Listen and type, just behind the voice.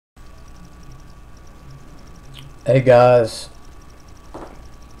Hey guys,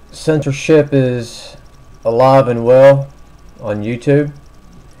 censorship is alive and well on YouTube.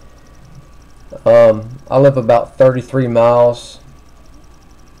 I live about 33 miles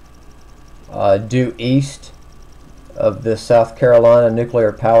due east of the South Carolina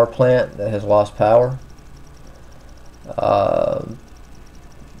nuclear power plant that has lost power.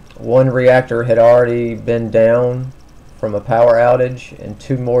 One reactor had already been down from a power outage, and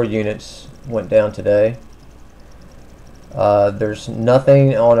 2 more units went down today. There's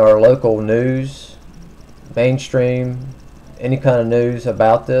nothing on our local news, mainstream, any kind of news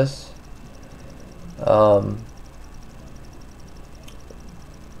about this. So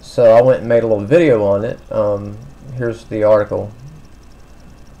I went and made a little video on it. Here's the article.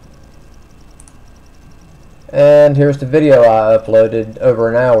 And here's the video I uploaded over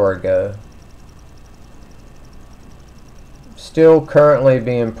an hour ago. Still currently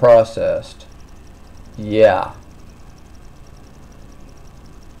being processed. Yeah.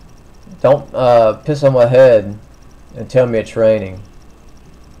 Don't piss on my head and tell me it's raining.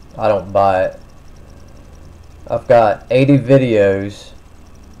 I don't buy it. I've got 80 videos.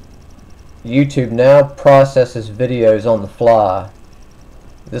 YouTube now processes videos on the fly.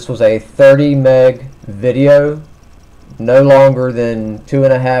 This was a 30 meg video, no longer than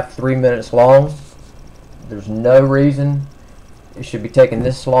 2.5–3 minutes long. There's no reason it should be taking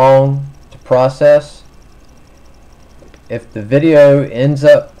this long to process. If the video ends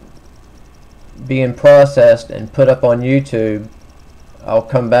up being processed and put up on YouTube, I'll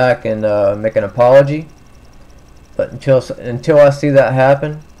come back and make an apology. But until I see that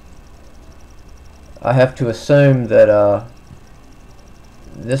happen, I have to assume that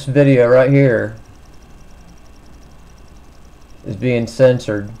this video right here is being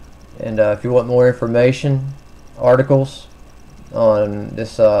censored. And if you want more information, articles on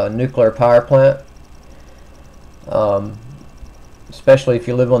this nuclear power plant, especially if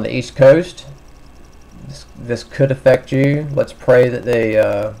you live on the East Coast, this could affect you. Let's pray that they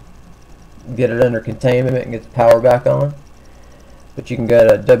get it under containment and get the power back on. But you can go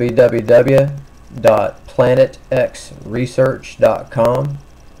to www.planetxresearch.com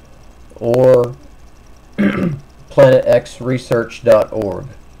or planetxresearch.org,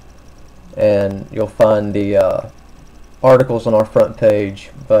 and you'll find the articles on our front page.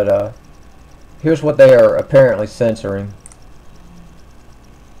 But here's what they are apparently censoring.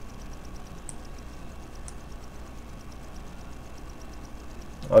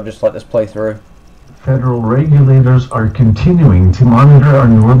 I'll just let this play through. Federal regulators are continuing to monitor our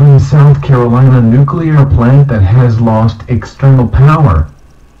northern South Carolina nuclear plant that has lost external power.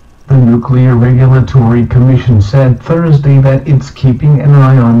 The Nuclear Regulatory Commission said Thursday that it's keeping an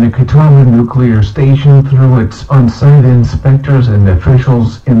eye on the Catawba nuclear station through its on-site inspectors and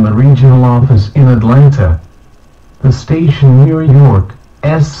officials in the regional office in Atlanta. The station, New York,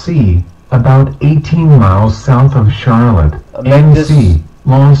 SC, about 18 miles south of Charlotte, NC,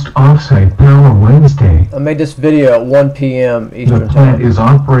 lost off-site power Wednesday. I made this video at 1 p.m. Eastern Time. The plant is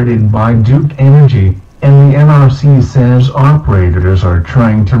operated by Duke Energy, and the NRC says operators are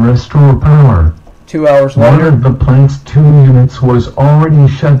trying to restore power. 2 hours later, one of the plant's 2 units was already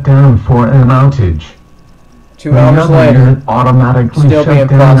shut down for an outage. 2 hours The other later, unit automatically still shut being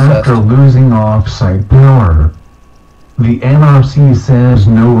down processed. after losing off-site power. The NRC says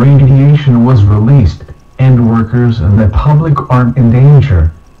no radiation was released, and workers and the public aren't in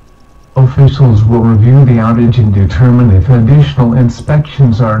danger. Officials will review the outage and determine if additional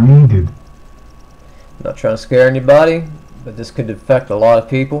inspections are needed. I'm not trying to scare anybody, but this could affect a lot of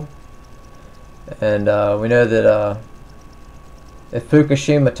people. And we know that if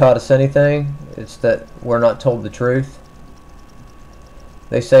Fukushima taught us anything, it's that we're not told the truth.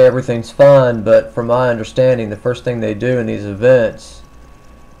 They say everything's fine, but from my understanding, the first thing they do in these events,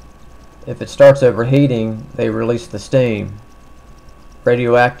 if it starts overheating, they release the steam,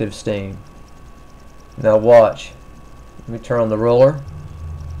 radioactive steam. Now watch. Let me turn on the ruler.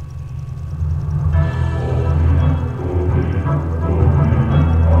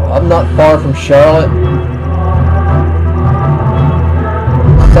 I'm not far from Charlotte.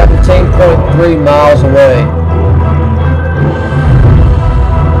 17.3 miles away.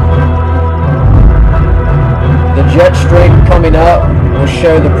 The jet stream coming up will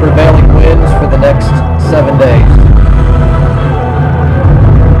show the prevailing winds for the next 7 days.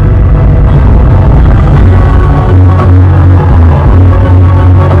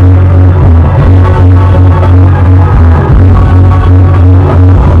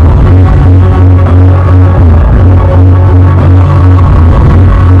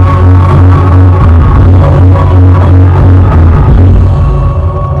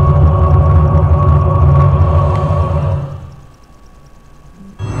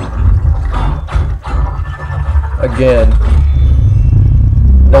 again,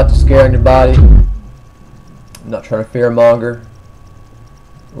 not to scare anybody. I'm not trying to fearmonger.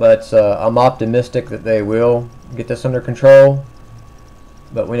 I'm optimistic that they will get this under control,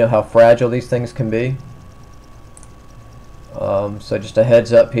 but we know how fragile these things can be. So just a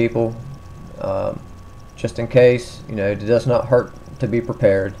heads up, people, just in case, you know, it does not hurt to be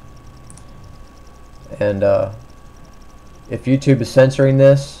prepared. And if YouTube is censoring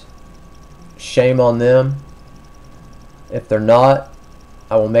this, shame on them. If they're not,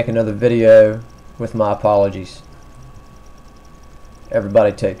 I will make another video with my apologies.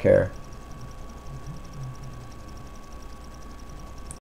 Everybody take care.